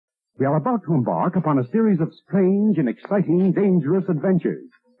We are about to embark upon a series of strange and exciting, dangerous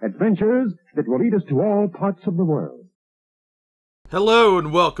adventures. Adventures that will lead us to all parts of the world. Hello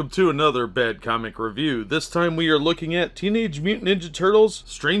and welcome to another Bad Comic Review. This time we are looking at Teenage Mutant Ninja Turtles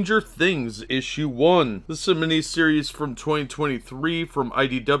Stranger Things Issue 1. This is a mini-series from 2023 from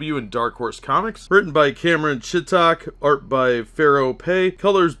IDW and Dark Horse Comics. Written by Cameron Chittock, art by Pharaoh Pei,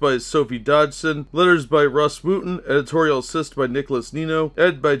 colors by Sophie Dodgson, letters by Russ Wooten, editorial assist by Nicholas Nino,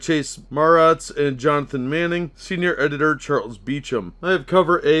 edited by Chase Maratz and Jonathan Manning, senior editor Charles Beecham. I have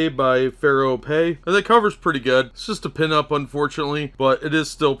cover A by Pharaoh Pei, and the cover's pretty good. It's just a pin-up, unfortunately, but it is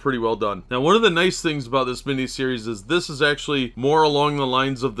still pretty well done. Now, one of the nice things about this miniseries is this is actually more along the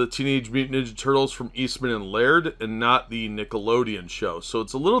lines of the Teenage Mutant Ninja Turtles from Eastman and Laird and not the Nickelodeon show. So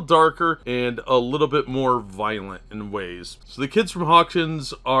it's a little darker and a little bit more violent in ways. So the kids from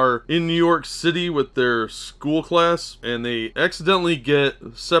Hawkins are in New York City with their school class, and they accidentally get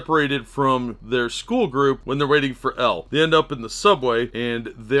separated from their school group when they're waiting for Elle. They end up in the subway,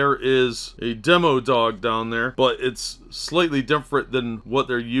 and there is a demo dog down there, but it's slightly different than what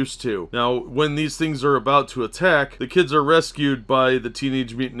they're used to. Now, when these things are about to attack, the kids are rescued by the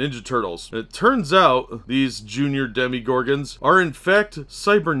Teenage Mutant Ninja Turtles. And it turns out these junior demigorgons are in fact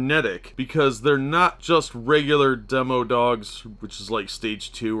cybernetic, because they're not just regular demo dogs, which is like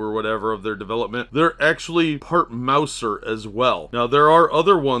stage 2 or whatever of their development. They're actually part mouser as well. Now, there are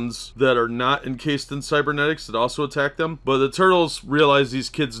other ones that are not encased in cybernetics that also attack them, but the turtles realize these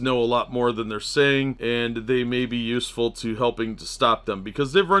kids know a lot more than they're saying, and they may be useful to helping to stop them,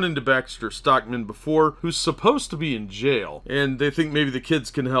 because they've run into Baxter Stockman before, who's supposed to be in jail, and they think maybe the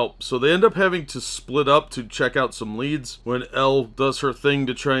kids can help. So they end up having to split up to check out some leads when Elle does her thing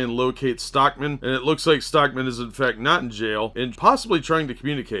to try and locate Stockman, and it looks like Stockman is in fact not in jail and possibly trying to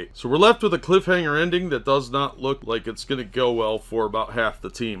communicate. So we're left with a cliffhanger ending that does not look like it's going to go well for about half the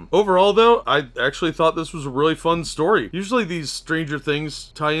team. Overall though, I actually thought this was a really fun story. Usually these Stranger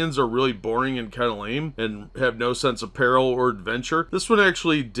Things tie-ins are really boring and kind of lame and have no sense of peril or adventure. This one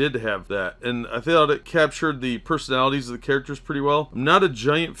actually did have that, and I thought it captured the personalities of the characters pretty well. I'm not a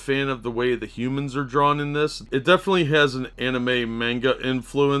giant fan of the way the humans are drawn in this. It definitely has an anime manga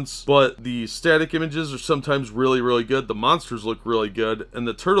influence, but the static images are sometimes really, really good. The monsters look really good, and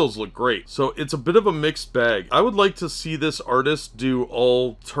the turtles look great. So it's a bit of a mixed bag. I would like to see this artist do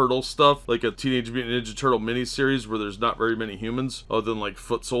all turtle stuff, like a Teenage Mutant Ninja Turtle miniseries where there's not very many humans, other than like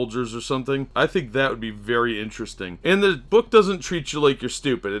foot soldiers or something. I think that would be very interesting. And the book doesn't treat you like you're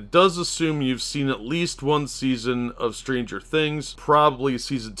stupid. It does assume you've seen at least one season of Stranger Things, probably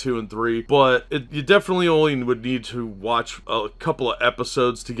season 2 and 3, but you definitely only would need to watch a couple of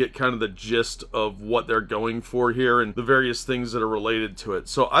episodes to get kind of the gist of what they're going for here and the various things that are related to it.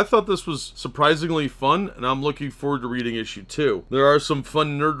 So I thought this was surprisingly fun, and I'm looking forward to reading issue 2. There are some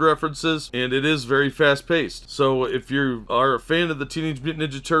fun nerd references, and it is very fast-paced. So if you are a fan of the Teenage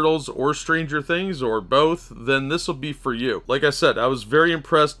Mutant Ninja Turtles or Stranger Things, or both, then this will be for you. Like I said, I was very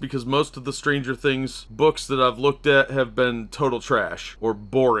impressed because most of the Stranger Things books that I've looked at have been total trash or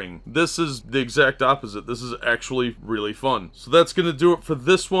boring. This is the exact opposite. This is actually really fun. So that's going to do it for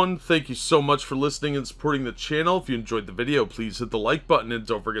this one. Thank you so much for listening and supporting the channel. If you enjoyed the video, please hit the like button and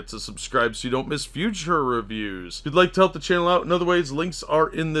don't forget to subscribe so you don't miss future reviews. If you'd like to help the channel out in other ways, links are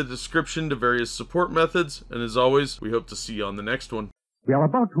in the description to various support methods. And as always, we hope to see you on the next one. We are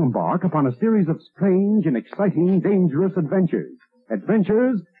about to embark upon a series of strange and exciting, dangerous adventures.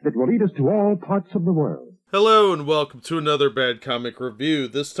 Adventures that will lead us to all parts of the world. Hello and welcome to another Bad Comic Review.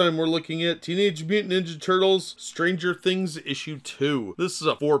 This time we're looking at Teenage Mutant Ninja Turtles Stranger Things Issue 2. This is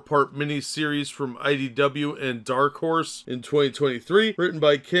a 4-part mini-series from IDW and Dark Horse in 2023. Written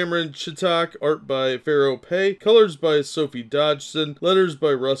by Cameron Chittock, art by Pharaoh Pei, colors by Sophie Dodgson, letters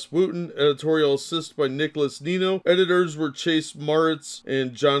by Russ Wooten, editorial assist by Nicholas Nino. Editors were Chase Maratz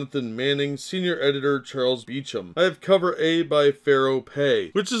and Jonathan Manning, senior editor Charles Beecham. I have cover A by Pharaoh Pei,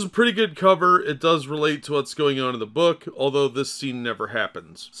 which is a pretty good cover. It does relate to what's going on in the book, although this scene never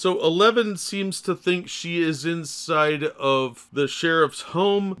happens. So 11 seems to think she is inside of the sheriff's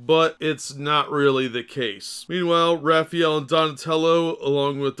home, but it's not really the case. Meanwhile, Raphael and Donatello,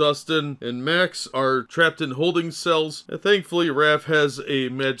 along with Dustin and Max, are trapped in holding cells, and thankfully Raph has a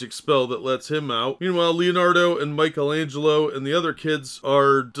magic spell that lets him out. Meanwhile, Leonardo and Michelangelo and the other kids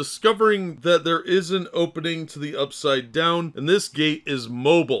are discovering that there is an opening to the upside down, and this gate is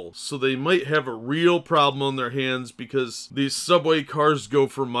mobile, so they might have a real problem problem on their hands because these subway cars go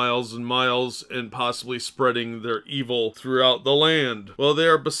for miles and miles and possibly spreading their evil throughout the land. Well, they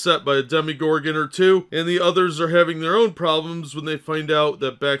are beset by a demigorgon or two, and the others are having their own problems when they find out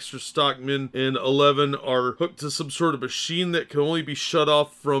that Baxter Stockman and 11 are hooked to some sort of machine that can only be shut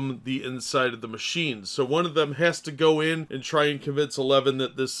off from the inside of the machine. So one of them has to go in and try and convince 11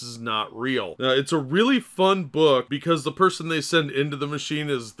 that this is not real. Now, it's a really fun book because the person they send into the machine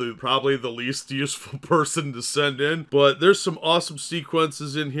is probably the least useful person to send in, but there's some awesome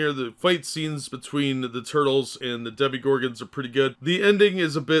sequences in here. The fight scenes between the turtles and the demigorgons are pretty good. The ending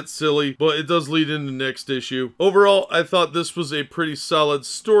is a bit silly, but it does lead into next issue. Overall, I thought this was a pretty solid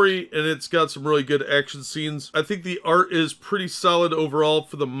story, and it's got some really good action scenes. I think the art is pretty solid overall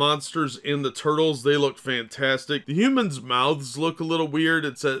for the monsters and the turtles. They look fantastic. The humans' mouths look a little weird.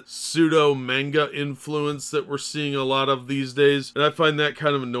 It's a pseudo manga influence that we're seeing a lot of these days, and I find that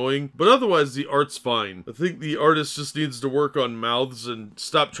kind of annoying, but otherwise the art's fine. I think the artist just needs to work on mouths and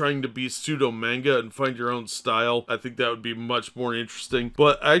stop trying to be pseudo manga and find your own style. I think that would be much more interesting,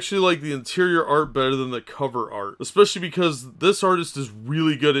 but I actually like the interior art better than the cover art, especially because this artist is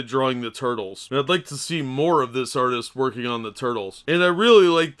really good at drawing the turtles, and I'd like to see more of this artist working on the turtles. And I really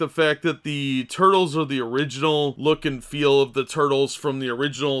like the fact that the turtles are the original look and feel of the turtles from the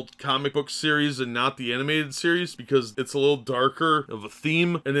original comic book series and not the animated series, because it's a little darker of a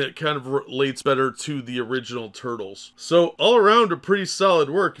theme and it kind of relates better to the original turtles. So all around a pretty solid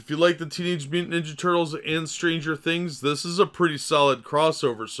work. If you like the Teenage Mutant Ninja Turtles and Stranger Things, this is a pretty solid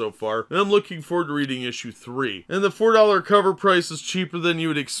crossover so far, and I'm looking forward to reading issue 3. And the $4 cover price is cheaper than you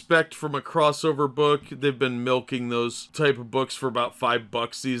would expect from a crossover book. They've been milking those type of books for about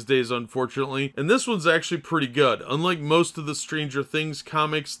 $5 these days, unfortunately. And this one's actually pretty good. Unlike most of the Stranger Things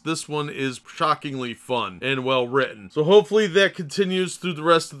comics, this one is shockingly fun and well written. So hopefully that continues through the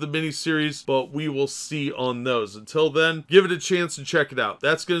rest of the miniseries, but we will see on those. Until then, give it a chance and check it out.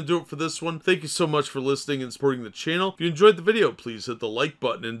 That's going to do it for this one. Thank you so much for listening and supporting the channel. If you enjoyed the video, please hit the like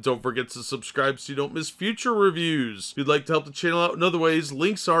button and don't forget to subscribe so you don't miss future reviews. If you'd like to help the channel out in other ways,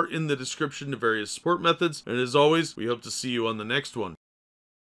 links are in the description to various support methods. And as always, we hope to see you on the next one.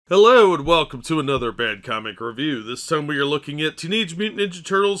 Hello and welcome to another Bad Comic Review. This time we are looking at Teenage Mutant Ninja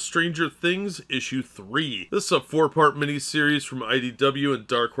Turtles Stranger Things issue 3. This is a 4-part miniseries from IDW and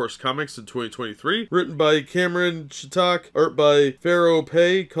Dark Horse Comics in 2023. Written by Cameron Shitak, art by Pharaoh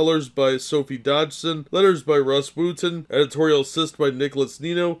Pei, colors by Sophie Dodgson, letters by Russ Wooten, editorial assist by Nicholas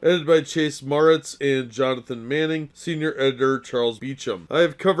Nino, edited by Chase Moritz and Jonathan Manning, senior editor Charles Beecham. I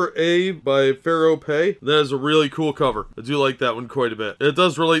have cover A by Pharaoh Pei. That is a really cool cover. I do like that one quite a bit. It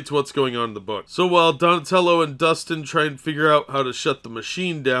does relate to what's going on in the book. So while Donatello and Dustin try and figure out how to shut the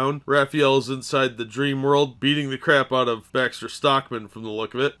machine down, Raphael is inside the dream world beating the crap out of Baxter Stockman from the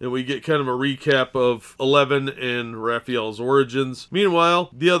look of it, and we get kind of a recap of 11 and Raphael's origins.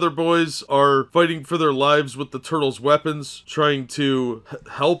 Meanwhile, the other boys are fighting for their lives with the turtles' weapons, trying to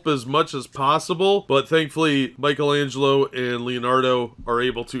help as much as possible, but thankfully Michelangelo and Leonardo are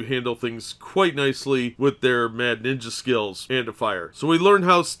able to handle things quite nicely with their mad ninja skills and a fire. So we learn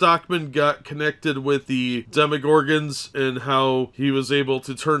how Stockman got connected with the demigorgons and how he was able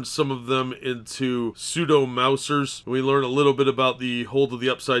to turn some of them into pseudo-mousers. We learn a little bit about the hold of the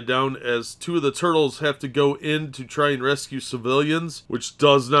Upside Down as two of the turtles have to go in to try and rescue civilians, which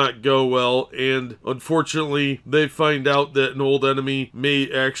does not go well, and unfortunately they find out that an old enemy may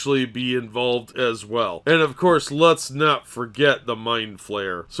actually be involved as well. And of course, let's not forget the Mind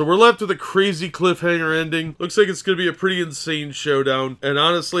Flayer. So we're left with a crazy cliffhanger ending. Looks like it's going to be a pretty insane showdown, and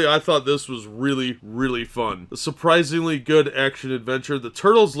honestly, I thought this was really, really fun. A surprisingly good action adventure. The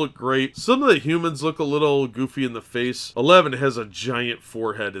turtles look great. Some of the humans look a little goofy in the face. 11 has a giant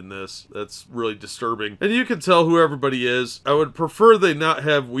forehead in this. That's really disturbing. And you can tell who everybody is. I would prefer they not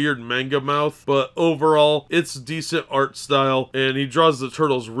have weird manga mouth, but overall, it's decent art style, and he draws the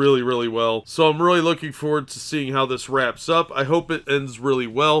turtles really, really well. So I'm really looking forward to seeing how this wraps up. I hope it ends really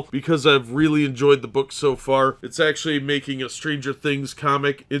well, because I've really enjoyed the book so far. It's actually making a Stranger Things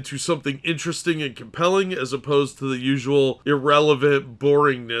comic into something interesting and compelling, as opposed to the usual irrelevant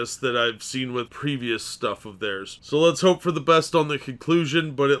boringness that I've seen with previous stuff of theirs. So let's hope for the best on the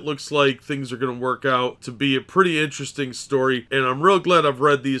conclusion, but it looks like things are going to work out to be a pretty interesting story, and I'm real glad I've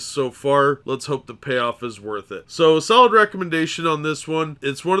read these so far. Let's hope the payoff is worth it. So a solid recommendation on this one.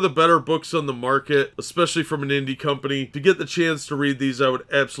 It's one of the better books on the market, especially from an indie company. If you get the chance to read these, I would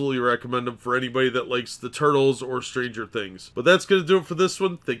absolutely recommend them for anybody that likes the Turtles or Stranger Things. But that's going to do it for this this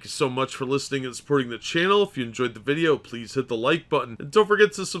one. Thank you so much for listening and supporting the channel. If you enjoyed the video, please hit the like button. And don't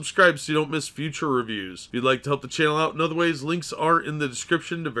forget to subscribe so you don't miss future reviews. If you'd like to help the channel out in other ways, links are in the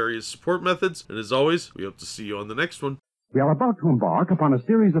description to various support methods. And as always, we hope to see you on the next one. We are about to embark upon a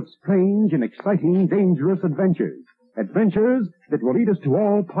series of strange and exciting, dangerous adventures. Adventures that will lead us to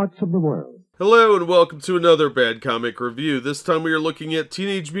all parts of the world. Hello and welcome to another Bad Comic Review. This time we are looking at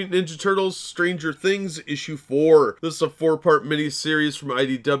Teenage Mutant Ninja Turtles, Stranger Things, Issue 4. This is a 4-part mini-series from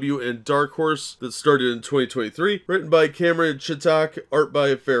IDW and Dark Horse that started in 2023. Written by Cameron Chitak, art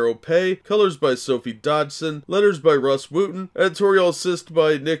by Pharaoh Pei, colors by Sophie Dodson, letters by Russ Wooten, editorial assist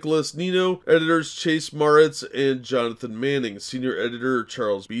by Nicholas Nino, editors Chase Moritz and Jonathan Manning, senior editor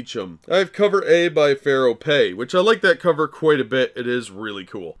Charles Beecham. I have cover A by Pharaoh Pei, which I like that cover quite a bit. It is really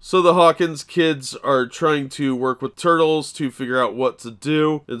cool. So the Hawkins kids are trying to work with turtles to figure out what to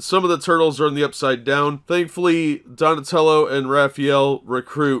do, and some of the turtles are in the upside down. Thankfully, Donatello and Raphael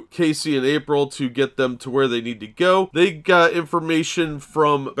recruit Casey and April to get them to where they need to go. They got information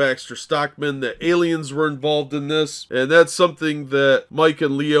from Baxter Stockman that aliens were involved in this, and that's something that Mike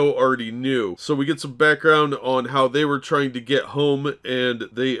and Leo already knew. So we get some background on how they were trying to get home, and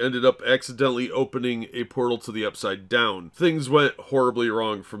they ended up accidentally opening a portal to the upside down. Things went horribly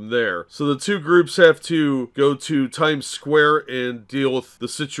wrong from there. So the two groups have to go to Times Square and deal with the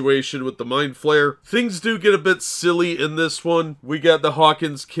situation with the Mind Flayer. Things do get a bit silly in this one. We got the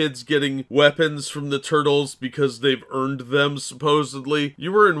Hawkins kids getting weapons from the turtles because they've earned them, supposedly.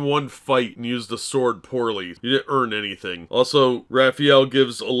 You were in one fight and used a sword poorly. You didn't earn anything. Also, Raphael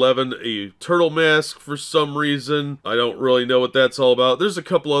gives 11 a turtle mask for some reason. I don't really know what that's all about. There's a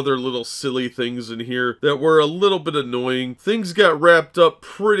couple other little silly things in here that were a little bit annoying. Things got wrapped up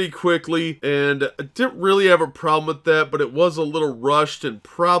pretty quickly, and I didn't really have a problem with that, but it was a little rushed and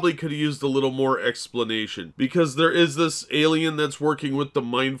probably could have used a little more explanation, because there is this alien that's working with the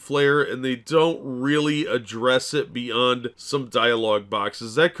Mind Flayer and they don't really address it beyond some dialogue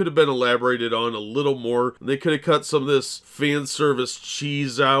boxes. That could have been elaborated on a little more, and they could have cut some of this fan service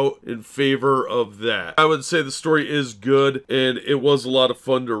cheese out in favor of that. I would say the story is good and it was a lot of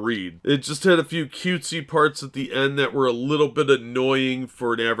fun to read. It just had a few cutesy parts at the end that were a little bit annoying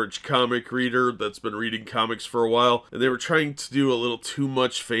for an average comic reader that's been reading comics for a while, and they were trying to do a little too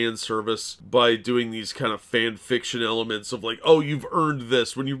much fan service by doing these kind of fan fiction elements of like, oh, you've earned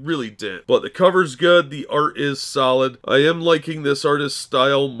this, when you really didn't. But the cover's good, the art is solid. I am liking this artist's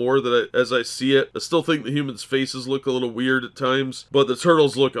style more than as I see it. I still think the humans' faces look a little weird at times, but the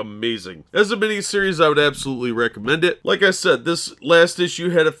turtles look amazing. As a mini-series, I would absolutely recommend it. Like I said, this last issue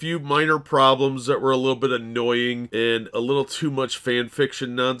had a few minor problems that were a little bit annoying and a little too much fan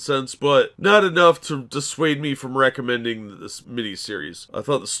fiction nonsense, but not enough to dissuade me from recommending this mini-series. I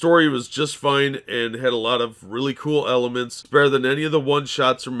thought the story was just fine and had a lot of really cool elements. It's better than any of the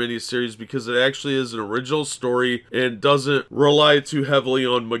one-shots or mini-series because it actually is an original story and doesn't rely too heavily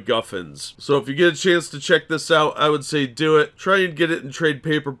on MacGuffins. So if you get a chance to check this out, I would say do it. Try and get it in trade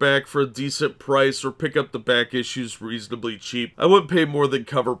paperback for a decent price, or pick up the back issues reasonably cheap. I wouldn't pay more than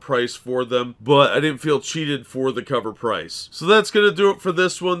cover price for them, but I didn't feel cheated for the cover price. So that's going to do it for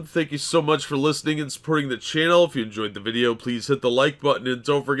this one. Thank you so much for listening and supporting the channel. If you enjoyed the video, please hit the like button and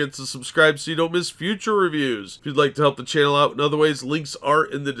don't forget to subscribe so you don't miss future reviews. If you'd like to help the channel out in other ways, links are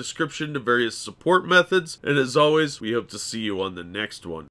in the description to various support methods. And as always, we hope to see you on the next one.